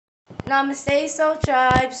Namaste, Soul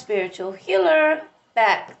Tribe, spiritual healer,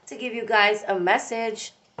 back to give you guys a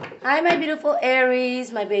message. Hi, my beautiful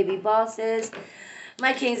Aries, my baby bosses,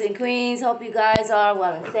 my kings and queens. Hope you guys are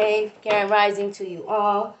well and safe. Karen rising to you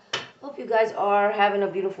all. Hope you guys are having a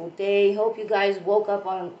beautiful day. Hope you guys woke up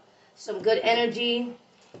on some good energy,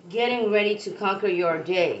 getting ready to conquer your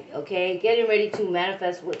day, okay? Getting ready to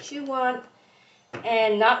manifest what you want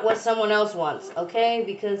and not what someone else wants, okay?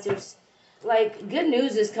 Because there's good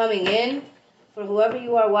news is coming in for whoever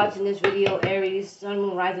you are watching this video. Aries, Sun,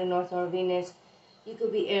 Moon, Rising, North, or Venus. You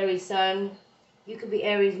could be Aries Sun. You could be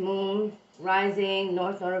Aries Moon, Rising,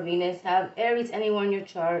 North, or Venus. Have Aries anywhere in your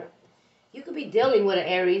chart. You could be dealing with an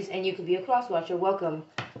Aries and you could be a cross watcher. Welcome,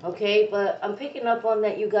 okay? But I'm picking up on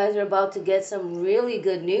that you guys are about to get some really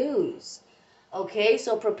good news, okay?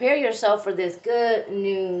 So prepare yourself for this good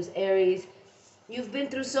news, Aries. You've been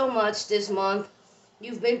through so much this month.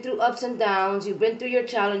 You've been through ups and downs. You've been through your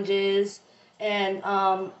challenges. And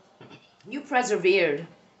you persevered.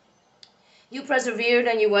 You persevered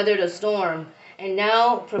and you weathered a storm. And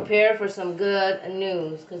now prepare for some good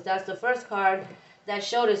news. Because that's the first card that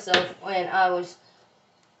showed itself when I was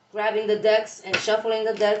grabbing the decks and shuffling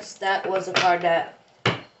the decks. That was a card that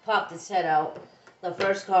popped its head out. The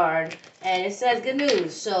first card. And it says good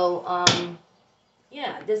news. So,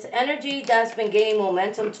 yeah, this energy that's been gaining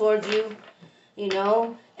momentum towards you, you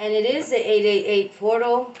know, and it is the 888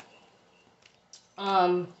 portal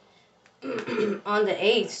on the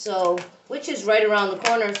 8th, so, which is right around the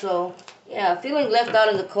corner. So, yeah, feeling left out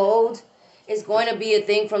in the cold is going to be a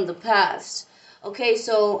thing from the past. Okay,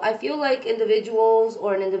 so I feel like individuals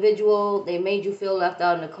or an individual, they made you feel left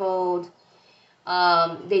out in the cold.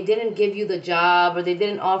 They didn't give you the job, or they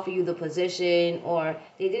didn't offer you the position, or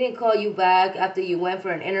they didn't call you back after you went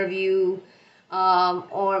for an interview,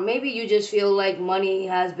 or maybe you just feel like money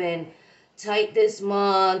has been tight this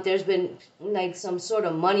month. There's been like some sort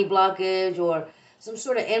of money blockage or some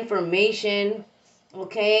sort of information,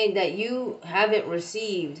 okay, that you haven't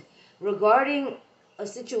received regarding a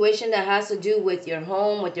situation that has to do with your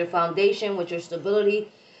home, with your foundation, with your stability.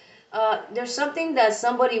 There's something that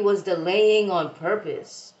somebody was delaying on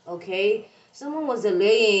purpose, okay? Someone was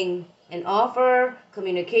delaying an offer,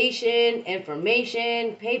 communication,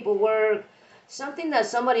 information, paperwork, something that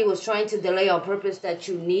somebody was trying to delay on purpose that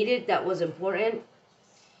you needed, that was important,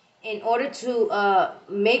 in order to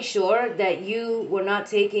make sure that you were not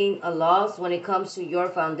taking a loss when it comes to your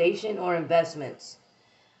foundation or investments.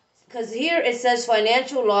 Because here it says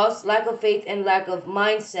financial loss, lack of faith, and lack of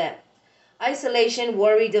mindset. Isolation,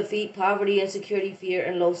 worry, defeat, poverty, insecurity, fear,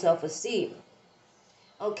 and low self-esteem.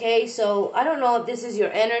 Okay, so I don't know if this is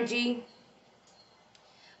your energy,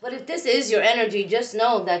 but if this is your energy, just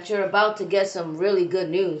know that you're about to get some really good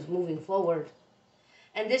news moving forward.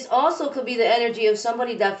 And this also could be the energy of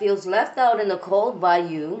somebody that feels left out in the cold by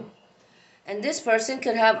you. And this person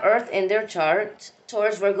could have Earth in their chart,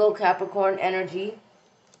 Taurus, Virgo, Capricorn energy.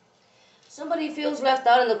 Somebody feels left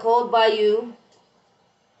out in the cold by you.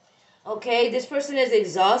 Okay, this person is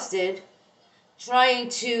exhausted, trying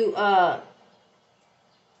to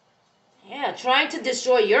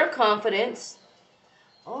destroy your confidence.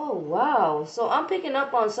 Oh, wow. So I'm picking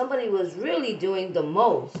up on somebody was really doing the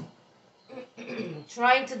most.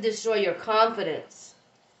 Trying to destroy your confidence.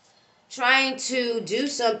 Trying to do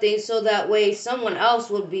something so that way someone else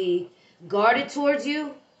would be guarded towards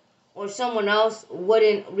you, or someone else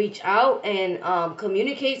wouldn't reach out and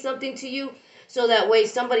communicate something to you. So that way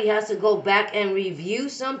somebody has to go back and review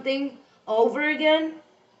something over again.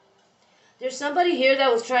 There's somebody here that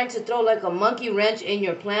was trying to throw like a monkey wrench in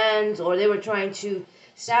your plans, or they were trying to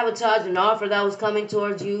sabotage an offer that was coming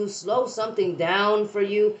towards you, slow something down for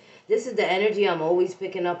you. This is the energy I'm always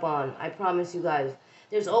picking up on. I promise you guys.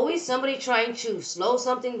 There's always somebody trying to slow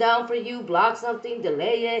something down for you, block something,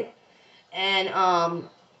 delay it. And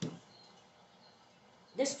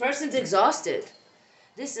this person's exhausted.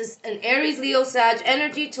 This is an Aries, Leo, Sag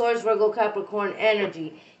energy, Taurus, Virgo, Capricorn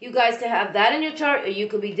energy. You guys can have that in your chart, or you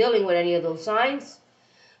could be dealing with any of those signs.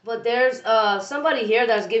 But there's somebody here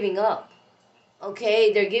that's giving up.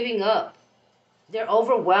 Okay, they're giving up. They're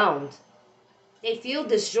overwhelmed. They feel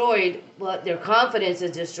destroyed, but their confidence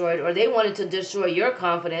is destroyed, or they wanted to destroy your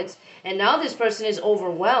confidence. And now this person is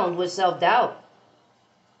overwhelmed with self-doubt.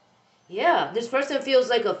 Yeah, this person feels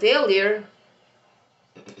like a failure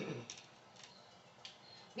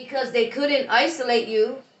because they couldn't isolate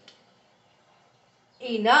you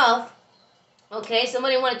enough. Okay,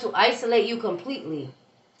 somebody wanted to isolate you completely,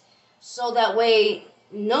 so that way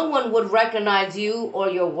no one would recognize you or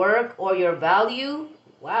your work or your value.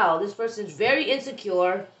 Wow, this person's very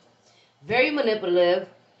insecure, very manipulative,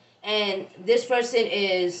 and this person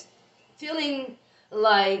is feeling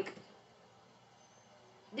like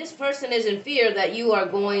this person is in fear that you are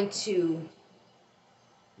going to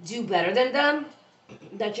do better than them,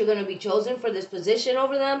 that you're going to be chosen for this position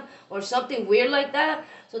over them, or something weird like that.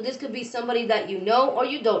 So this could be somebody that you know or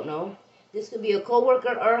you don't know. This could be a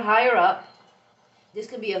coworker or higher up. This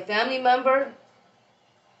could be a family member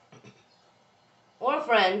or a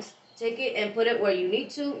friend. Take it and put it where you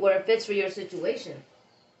need to, where it fits for your situation.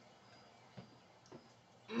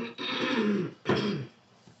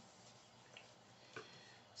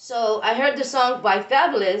 So I heard the song by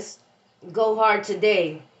Fabulous, Go Hard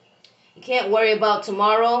Today. You can't worry about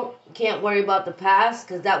tomorrow. You can't worry about the past,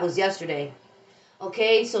 because that was yesterday.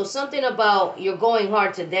 Okay, so something about you're going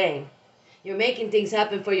hard today. You're making things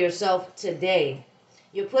happen for yourself today.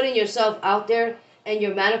 You're putting yourself out there and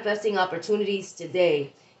you're manifesting opportunities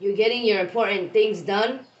today. You're getting your important things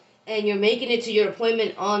done and you're making it to your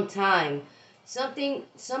appointment on time.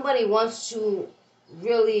 Somebody wants to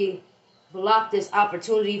really block this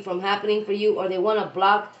opportunity from happening for you, or they want to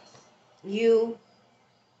block you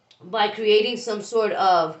by creating some sort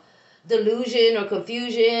of delusion or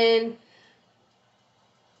confusion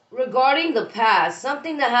regarding the past,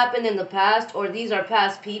 something that happened in the past, or these are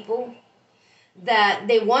past people that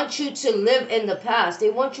they want you to live in the past.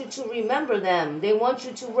 They want you to remember them. They want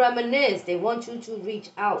you to reminisce. They want you to reach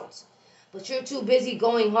out. But you're too busy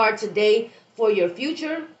going hard today for your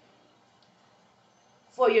future,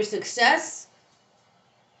 for your success,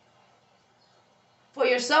 for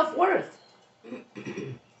your self-worth.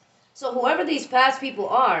 So whoever these past people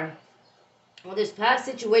are, or this past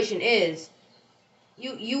situation is,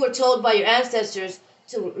 you were told by your ancestors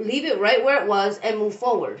to leave it right where it was and move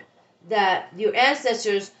forward. That your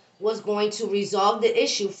ancestors was going to resolve the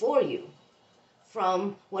issue for you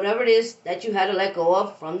from whatever it is that you had to let go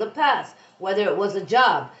of from the past. Whether it was a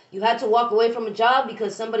job, you had to walk away from a job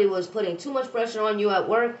because somebody was putting too much pressure on you at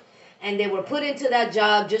work, and they were put into that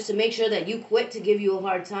job just to make sure that you quit to give you a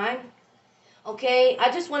hard time. Okay, I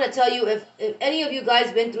just want to tell you, if any of you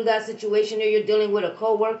guys been through that situation, or you're dealing with a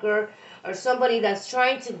coworker or somebody that's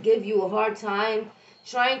trying to give you a hard time,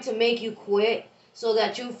 trying to make you quit so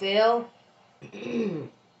that you fail,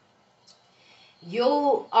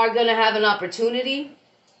 you are going to have an opportunity.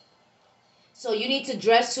 So you need to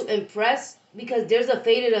dress to impress, because there's a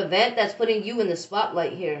fated event that's putting you in the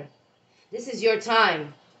spotlight here. This is your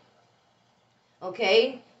time.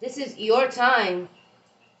 Okay? This is your time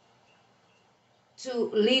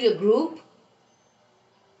to lead a group,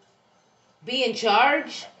 be in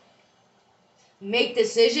charge, make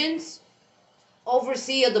decisions,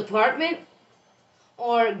 oversee a department,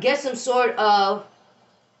 or get some sort of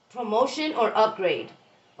promotion or upgrade.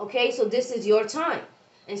 Okay, so this is your time.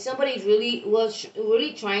 And somebody was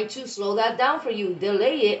really trying to slow that down for you,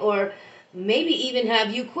 delay it, or maybe even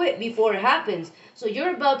have you quit before it happens. So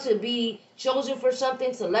you're about to be chosen for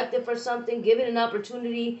something, selected for something, given an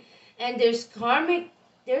opportunity, and there's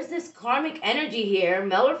this karmic energy here,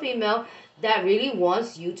 male or female, that really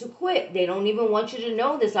wants you to quit. They don't even want you to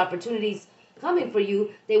know this opportunity's coming for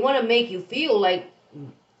you. They want to make you feel like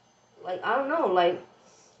I don't know, like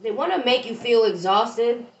they want to make you feel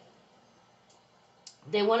exhausted.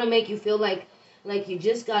 They want to make you feel like you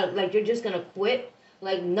just got, like you're just gonna quit,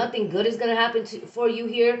 like nothing good is gonna happen for you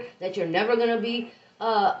here, that you're never gonna be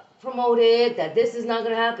promoted, that this is not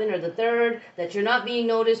gonna happen, or the third, that you're not being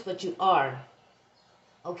noticed, but you are.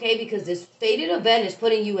 Okay, because this fated event is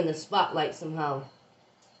putting you in the spotlight somehow.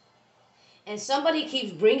 And somebody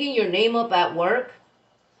keeps bringing your name up at work,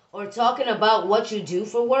 or talking about what you do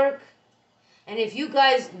for work. And if you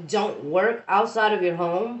guys don't work outside of your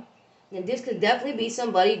home, then this could definitely be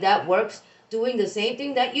somebody that works doing the same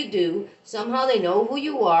thing that you do. Somehow they know who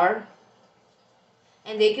you are,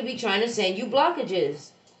 and they could be trying to send you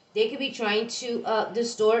blockages. They could be trying to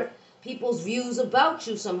distort people's views about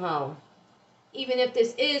you somehow. Even if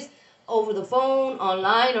this is over the phone,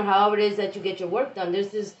 online, or however it is that you get your work done.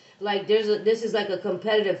 This is like a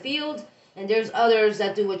competitive field, and there's others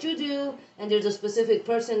that do what you do, and there's a specific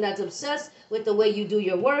person that's obsessed with the way you do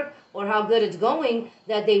your work or how good it's going,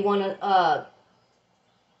 that they want to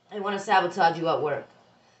sabotage you at work.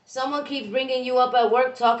 Someone keeps bringing you up at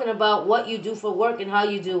work, talking about what you do for work and how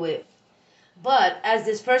you do it. But as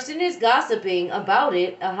this person is gossiping about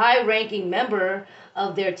it, a high-ranking member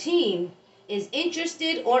of their team is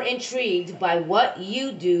interested or intrigued by what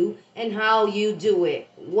you do and how you do it.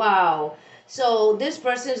 Wow. So this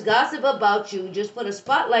person's gossip about you just put a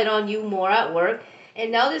spotlight on you more at work,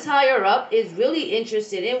 and now this higher up is really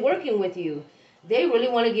interested in working with you. They really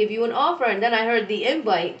want to give you an offer. And then I heard the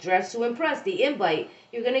invite, dress to impress, the invite.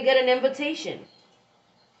 You're going to get an invitation.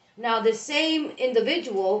 Now, the same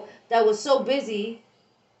individual that was so busy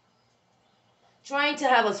trying to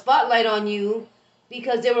have a spotlight on you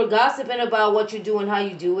because they were gossiping about what you do and how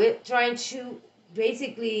you do it, trying to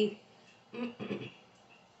basically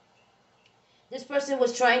this person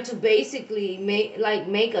was trying to basically make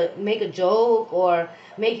a joke or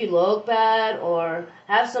make you look bad or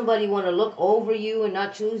have somebody want to look over you and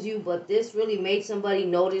not choose you, but this really made somebody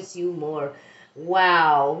notice you more.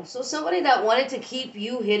 Wow. So somebody that wanted to keep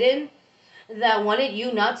you hidden, that wanted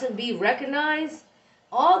you not to be recognized,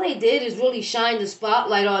 all they did is really shine the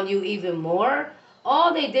spotlight on you even more.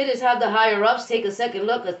 All they did is have the higher ups take a second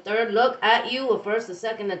look, a third look at you, a first, a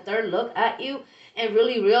second, a third look at you, and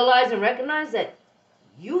really realize and recognize that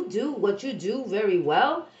you do what you do very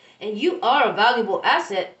well, and you are a valuable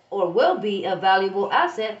asset or will be a valuable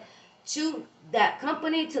asset to that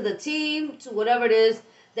company, to the team, to whatever it is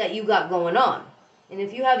that you got going on. And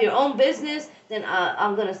if you have your own business, then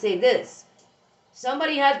I'm going to say this.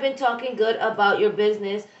 Somebody has been talking good about your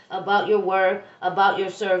business, about your work, about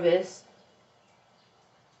your service.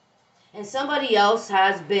 And somebody else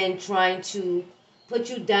has been trying to put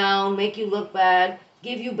you down, make you look bad,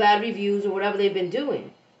 give you bad reviews or whatever they've been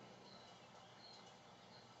doing.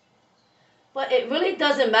 But it really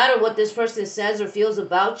doesn't matter what this person says or feels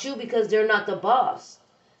about you because they're not the boss.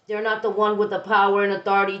 They're not the one with the power and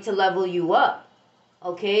authority to level you up.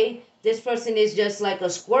 Okay? This person is just like a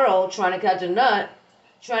squirrel trying to catch a nut,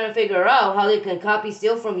 trying to figure out how they can copy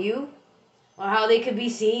steal from you, or how they can be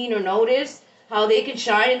seen or noticed, how they can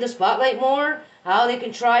shine in the spotlight more, how they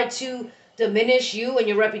can try to diminish you and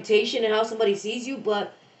your reputation and how somebody sees you.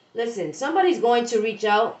 But listen, somebody's going to reach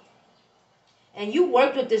out, and you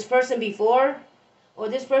worked with this person before, or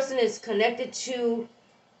this person is connected to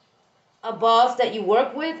a boss that you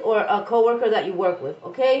work with or a coworker that you work with,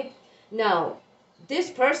 okay? Now,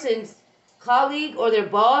 this person's colleague or their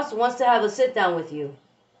boss wants to have a sit down with you.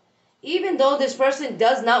 Even though this person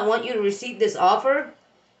does not want you to receive this offer,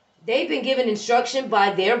 they've been given instruction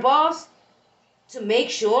by their boss to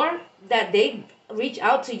make sure that they reach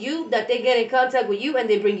out to you, that they get in contact with you, and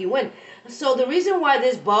they bring you in. So the reason why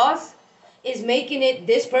this boss is making it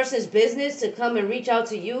this person's business to come and reach out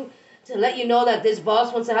to you to let you know that this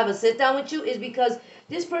boss wants to have a sit down with you is because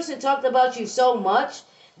this person talked about you so much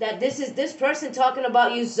that this person talking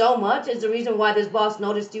about you so much is the reason why this boss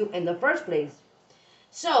noticed you in the first place.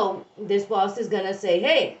 So this boss is going to say,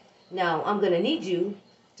 hey, now I'm going to need you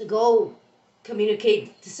to go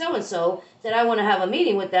communicate to so-and-so that I want to have a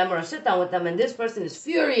meeting with them or a sit down with them. And this person is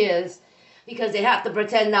furious because they have to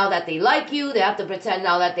pretend now that they like you. They have to pretend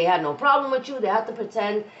now that they had no problem with you. They have to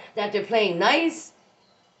pretend that they're playing nice.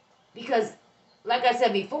 Because, like I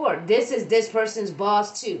said before, this is this person's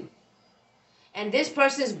boss too. And this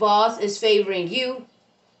person's boss is favoring you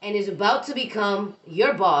and is about to become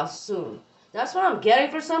your boss soon. That's what I'm getting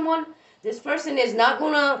for someone. This person is not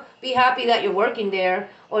going to be happy that you're working there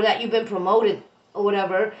or that you've been promoted or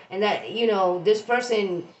whatever. And that, this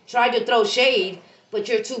person tried to throw shade, but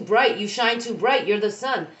you're too bright. You shine too bright. You're the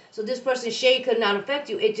sun. So this person's shade could not affect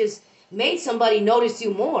you. It just made somebody notice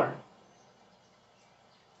you more.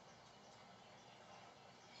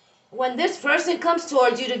 When this person comes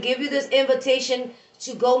towards you to give you this invitation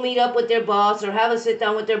to go meet up with their boss or have a sit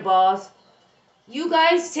down with their boss, you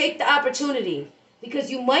guys take the opportunity, because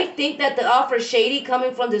you might think that the offer is shady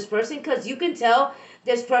coming from this person because you can tell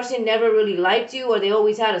this person never really liked you, or they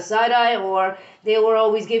always had a side eye, or they were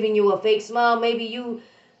always giving you a fake smile. Maybe you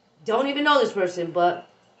don't even know this person, but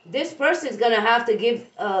this person is going to have to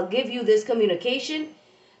give you this communication.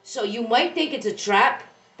 So you might think it's a trap,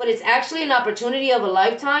 but it's actually an opportunity of a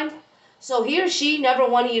lifetime. So he or she never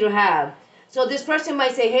wanted you to have. So this person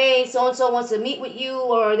might say, hey, so-and-so wants to meet with you,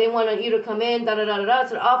 or they want you to come in, to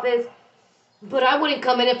the office. But I wouldn't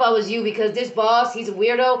come in if I was you because this boss, he's a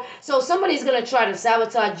weirdo. So somebody's going to try to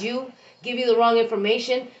sabotage you, give you the wrong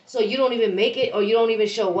information, so you don't even make it or you don't even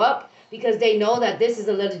show up because they know that this is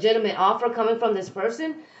a legitimate offer coming from this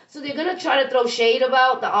person. So they're going to try to throw shade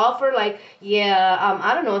about the offer, like, yeah,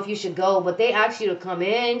 I don't know if you should go, but they asked you to come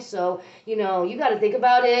in, so, you got to think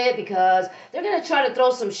about it, because they're going to try to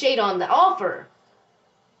throw some shade on the offer.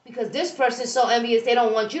 Because this person's so envious, they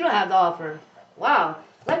don't want you to have the offer. Wow.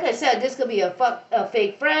 Like I said, this could be a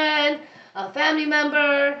fake friend, a family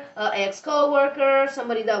member, an ex-co-worker,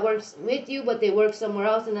 somebody that works with you, but they work somewhere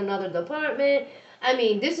else in another department. I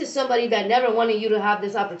mean, this is somebody that never wanted you to have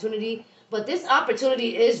this opportunity. But this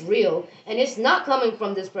opportunity is real, and it's not coming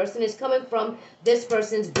from this person. It's coming from this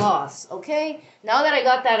person's boss, okay? Now that I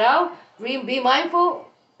got that out, be mindful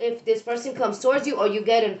if this person comes towards you or you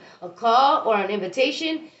get a call or an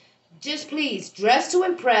invitation. Just please dress to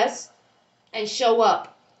impress and show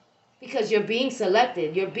up. because you're being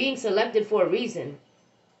selected. You're being selected for a reason.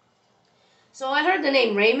 So I heard the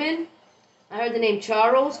name Raymond. I heard the name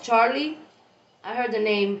Charlie. I heard the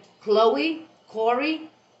name Chloe, Corey,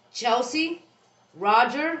 Chelsea,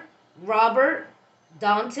 Roger, Robert,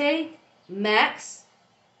 Dante, Max,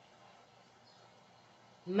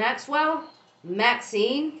 Maxwell,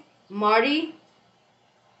 Maxine, Marty,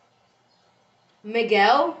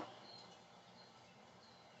 Miguel,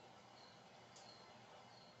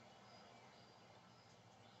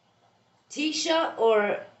 Tisha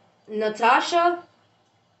or Natasha,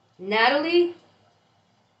 Natalie,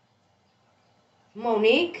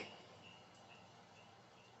 Monique,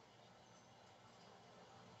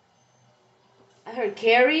 I heard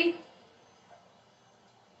Carrie,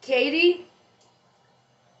 Katie,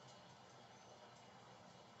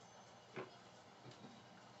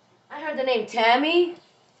 I heard the name Tammy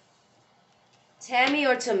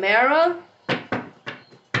or Tamara.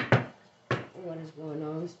 What is going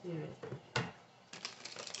on, Spirit?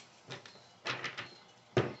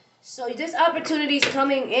 So this opportunity is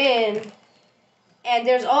coming in, and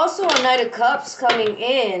there's also a Knight of Cups coming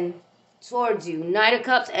in towards you. Knight of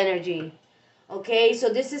Cups energy. Okay, so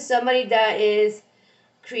this is somebody that is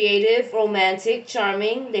creative, romantic,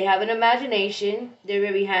 charming. They have an imagination. They're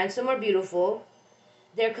very handsome or beautiful.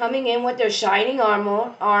 They're coming in with their shining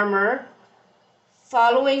armor,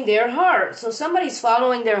 following their heart. So somebody's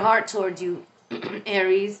following their heart towards you,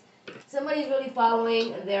 Aries. Somebody's really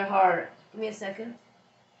following their heart. Give me a second.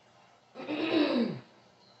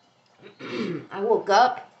 I woke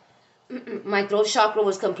up. My throat chakra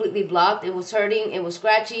was completely blocked. It was hurting. It was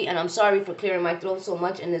scratchy. And I'm sorry for clearing my throat so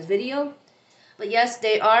much in this video. But yes,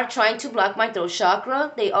 they are trying to block my throat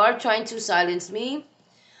chakra. They are trying to silence me.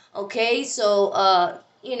 Okay, so,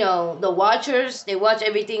 you know, the watchers, they watch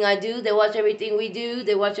everything I do. They watch everything we do.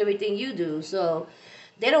 They watch everything you do. So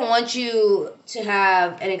they don't want you to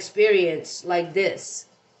have an experience like this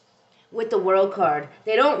with the World card.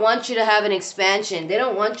 They don't want you to have an expansion. They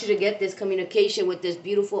don't want you to get this communication with this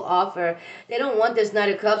beautiful offer. They don't want this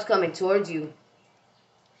Knight of Cups coming towards you.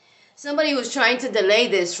 Somebody was trying to delay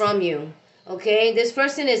this from you. Okay, this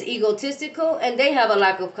person is egotistical and they have a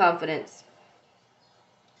lack of confidence.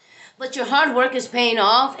 But your hard work is paying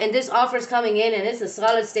off, and this offer is coming in, and it's a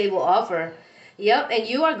solid, stable offer. Yep, and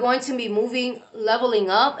you are going to be moving, leveling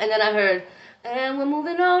up. And then I heard, and we're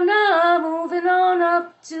moving on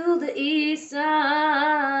up to the east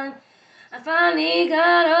side. I finally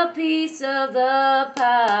got a piece of the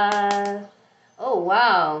pie. Oh,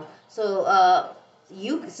 wow. So,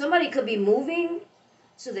 somebody could be moving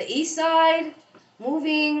to the east side,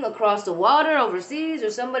 moving across the water overseas, or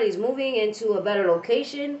somebody's moving into a better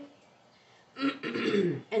location.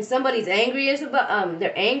 And somebody's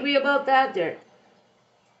they're angry about that.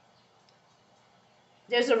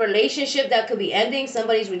 There's a relationship that could be ending.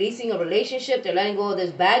 Somebody's releasing a relationship. They're letting go of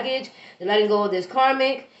this baggage. They're letting go of this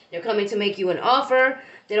karmic. They're coming to make you an offer.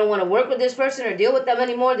 They don't want to work with this person or deal with them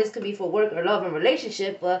anymore. This could be for work or love and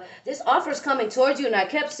relationship. But this offer is coming towards you. And I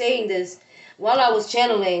kept saying this while I was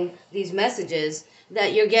channeling these messages,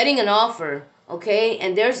 that you're getting an offer. Okay?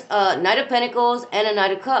 And there's a Knight of Pentacles and a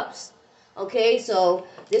Knight of Cups. Okay? So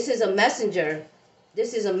this is a messenger.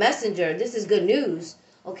 This is a messenger. This is good news.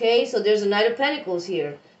 Okay, so there's a Knight of Pentacles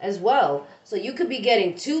here as well. So you could be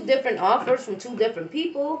getting two different offers from two different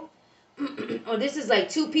people. Or this is like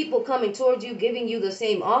two people coming towards you, giving you the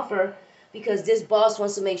same offer, because this boss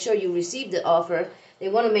wants to make sure you receive the offer. They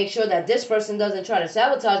want to make sure that this person doesn't try to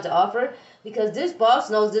sabotage the offer, because this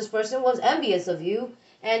boss knows this person was envious of you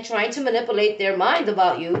and trying to manipulate their mind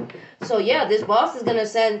about you. So yeah, this boss is going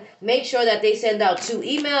to make sure that they send out 2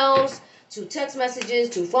 emails, 2 text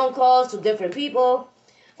messages, 2 phone calls to different people.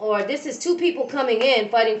 Or this is 2 people coming in,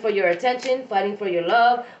 fighting for your attention, fighting for your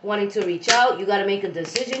love, wanting to reach out. You got to make a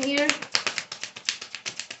decision here.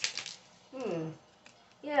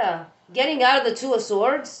 Yeah. Getting out of the 2 of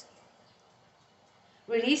Swords.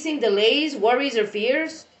 Releasing delays, worries, or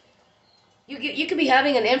fears. You could be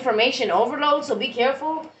having an information overload, so be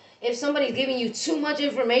careful. If somebody's giving you too much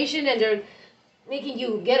information and they're making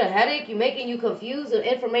you get a headache, making you confused, an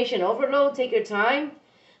information overload, take your time.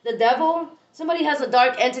 The Devil. Somebody has a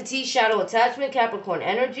dark entity, shadow attachment, Capricorn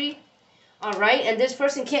energy. All right, and this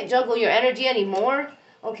person can't juggle your energy anymore.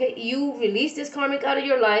 Okay, you release this karmic out of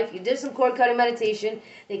your life. You did some cord cutting meditation.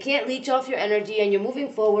 They can't leech off your energy, and you're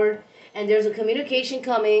moving forward. And there's a communication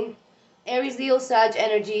coming. Aries, Leo, Sag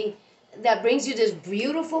energy that brings you this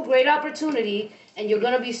beautiful, great opportunity. And you're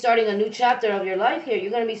going to be starting a new chapter of your life here.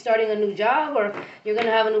 You're going to be starting a new job, or you're going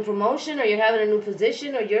to have a new promotion, or you're having a new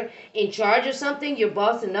position, or you're in charge of something. You're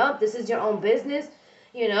bossing up. This is your own business,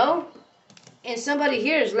 you know. And somebody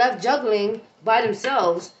here is left juggling by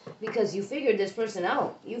themselves because you figured this person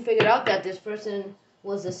out. You figured out that this person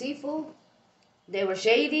was deceitful. They were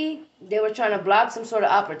shady. They were trying to block some sort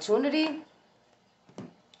of opportunity.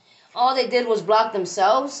 All they did was block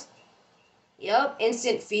themselves. Yep,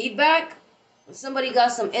 instant feedback. Somebody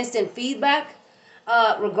got some instant feedback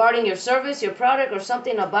regarding your service, your product, or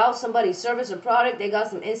something about somebody's service or product. They got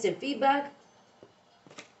some instant feedback.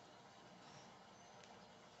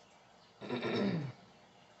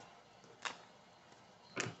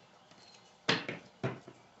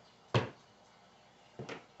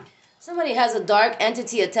 Somebody has a dark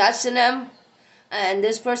entity attached to them, and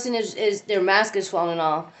this person is their mask is falling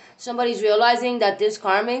off. Somebody's realizing that this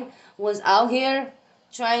karmic was out here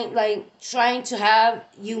trying to have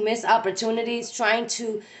you miss opportunities, trying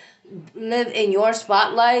to live in your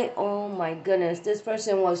spotlight. Oh my goodness, this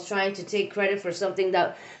person was trying to take credit for something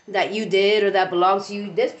that you did or that belongs to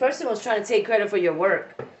you. This person was trying to take credit for your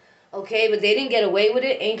work. Okay, but they didn't get away with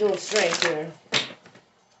it. Angel of Strength here.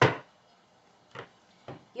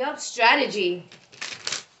 Yup, strategy.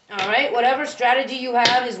 Alright, whatever strategy you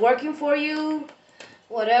have is working for you.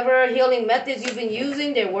 Whatever healing methods you've been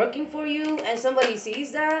using, they're working for you. And somebody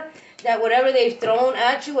sees that whatever they've thrown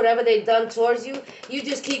at you, whatever they've done towards you, you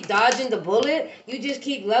just keep dodging the bullet. You just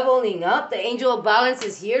keep leveling up. The angel of balance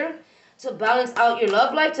is here to balance out your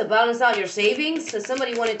love life, to balance out your savings. So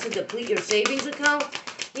somebody wanted to deplete your savings account.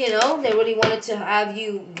 You know, they really wanted to have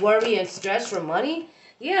you worry and stress for money.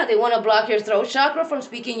 Yeah, they want to block your throat chakra from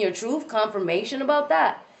speaking your truth. Confirmation about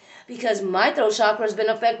that. Because my throat chakra has been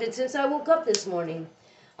affected since I woke up this morning.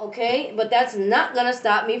 Okay, but that's not going to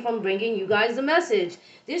stop me from bringing you guys the message.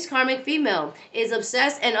 This karmic female is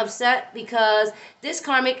obsessed and upset because this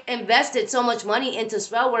karmic invested so much money into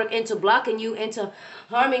spell work, into blocking you, into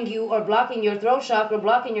harming you, or blocking your throat chakra,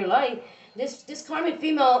 blocking your light. This karmic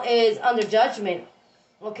female is under judgment.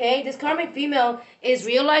 Okay, this karmic female is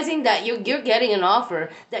realizing that you're getting an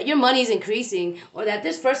offer, that your money is increasing, or that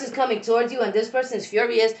this person is coming towards you and this person is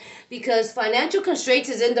furious because financial constraints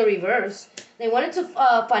is in the reverse. They wanted to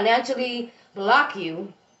financially block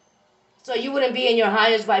you so you wouldn't be in your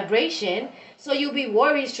highest vibration, so you'll be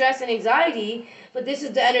worried, stress, and anxiety, but this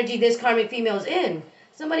is the energy this karmic female is in.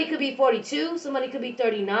 Somebody could be 42, somebody could be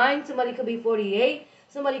 39, somebody could be 48,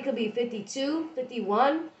 somebody could be 52,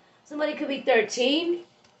 51, somebody could be 13.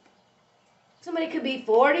 Somebody could be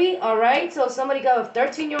 40, all right? So somebody got a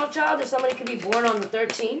 13-year-old child, or somebody could be born on the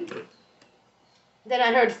 13th. Then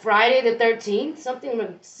I heard Friday the 13th,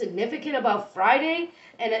 something significant about Friday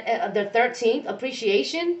and the 13th,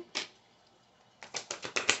 appreciation.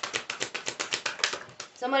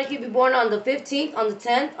 Somebody could be born on the 15th, on the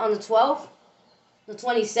 10th, on the 12th, the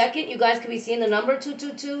 22nd. You guys could be seeing the number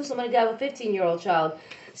 222. Somebody could have a 15-year-old child.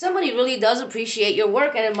 Somebody really does appreciate your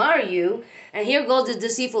work and admire you. And here goes the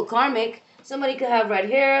deceitful karmic. Somebody could have red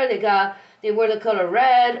hair, they wear the color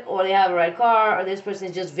red, or they have a red car, or this person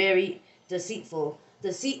is just very deceitful.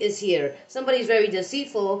 Deceit is here. Somebody's very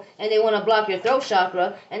deceitful, and they want to block your throat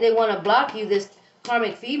chakra, and they want to block you, this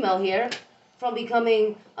karmic female here, from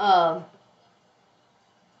becoming, from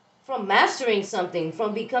mastering something,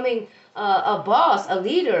 from becoming a boss, a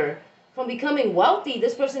leader, from becoming wealthy.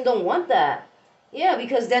 This person don't want that. Yeah,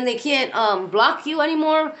 because then they can't block you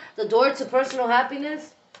anymore, the door to personal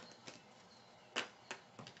happiness.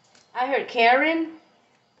 I heard Karen.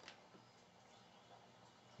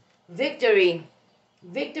 Victory.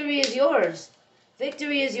 Victory is yours.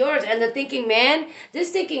 Victory is yours. And the thinking man,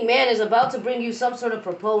 this thinking man is about to bring you some sort of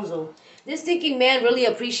proposal. This thinking man really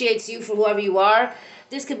appreciates you for whoever you are.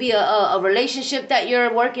 This could be a relationship that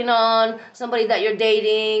you're working on, somebody that you're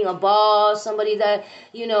dating, a boss, somebody that,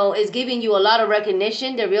 you know, is giving you a lot of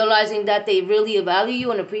recognition. They're realizing that they really value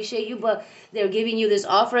you and appreciate you, but they're giving you this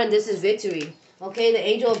offer, and this is victory. Okay, the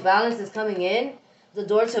angel of balance is coming in. The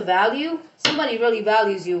door to value. Somebody really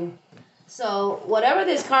values you. So whatever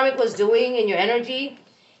this karmic was doing in your energy,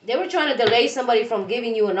 they were trying to delay somebody from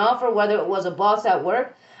giving you an offer, whether it was a boss at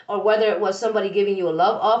work, or whether it was somebody giving you a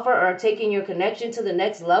love offer or taking your connection to the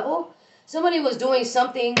next level. Somebody was doing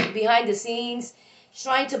something behind the scenes,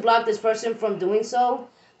 trying to block this person from doing so.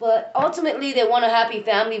 But ultimately, they want a happy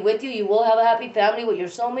family with you. You will have a happy family with your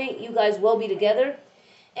soulmate. You guys will be together.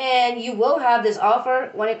 And you will have this offer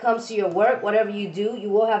when it comes to your work. Whatever you do, you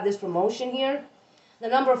will have this promotion here. The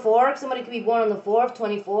number 4, somebody could be born on the 4th,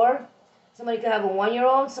 24. Somebody could have a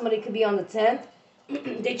 1-year-old. Somebody could be on the 10th.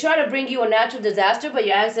 They try to bring you a natural disaster, but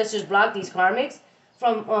your ancestors block these karmics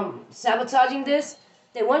from sabotaging this.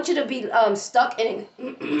 They want you to be stuck in...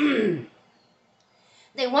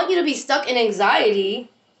 they want you to be stuck in anxiety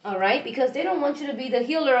All right? Because they don't want you to be the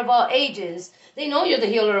healer of all ages. They know you're the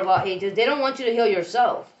healer of all ages. They don't want you to heal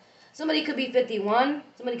yourself. Somebody could be 51.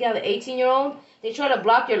 Somebody could have an 18-year-old. They try to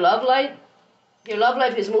block your love life. Your love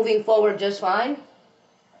life is moving forward just fine.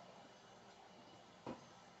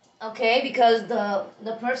 Okay, because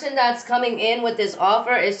the person that's coming in with this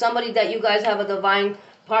offer is somebody that you guys have a divine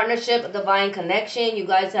partnership, a divine connection. You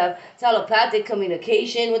guys have telepathic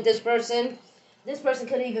communication with this person. This person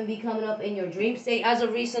could even be coming up in your dream state as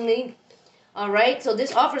of recently. All right, so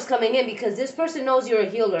this offer is coming in because this person knows you're a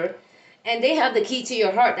healer, and they have the key to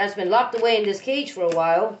your heart that's been locked away in this cage for a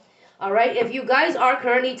while. All right, if you guys are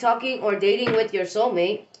currently talking or dating with your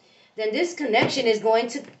soulmate, then this connection is going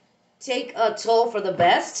to take a toll for the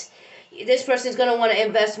best. This person is going to want to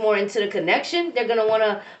invest more into the connection. They're going to want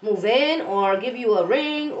to move in or give you a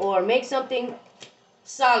ring or make something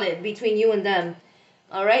solid between you and them.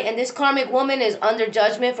 All right, and this karmic woman is under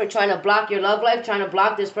judgment for trying to block your love life, trying to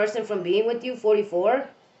block this person from being with you, 44.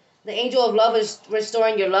 The angel of love is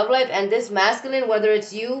restoring your love life, and this masculine, whether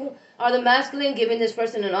it's you or the masculine giving this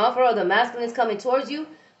person an offer or the masculine is coming towards you,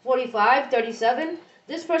 45, 37,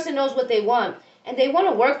 this person knows what they want. And they want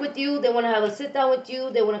to work with you. They want to have a sit down with you.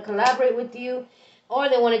 They want to collaborate with you. Or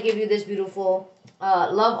they want to give you this beautiful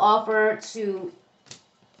love offer to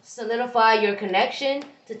solidify your connection,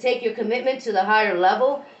 to take your commitment to the higher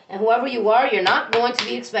level. And whoever you are, you're not going to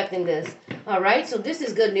be expecting this. All right, so this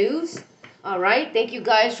is good news. All right, thank you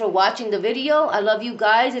guys for watching the video. I love you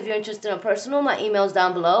guys. If you're interested in personal, my email's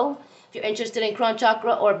down below. If you're interested in crown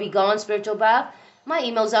chakra or Be Gone spiritual bath, my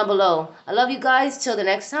email's down below. I love you guys. Till the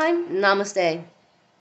next time, namaste.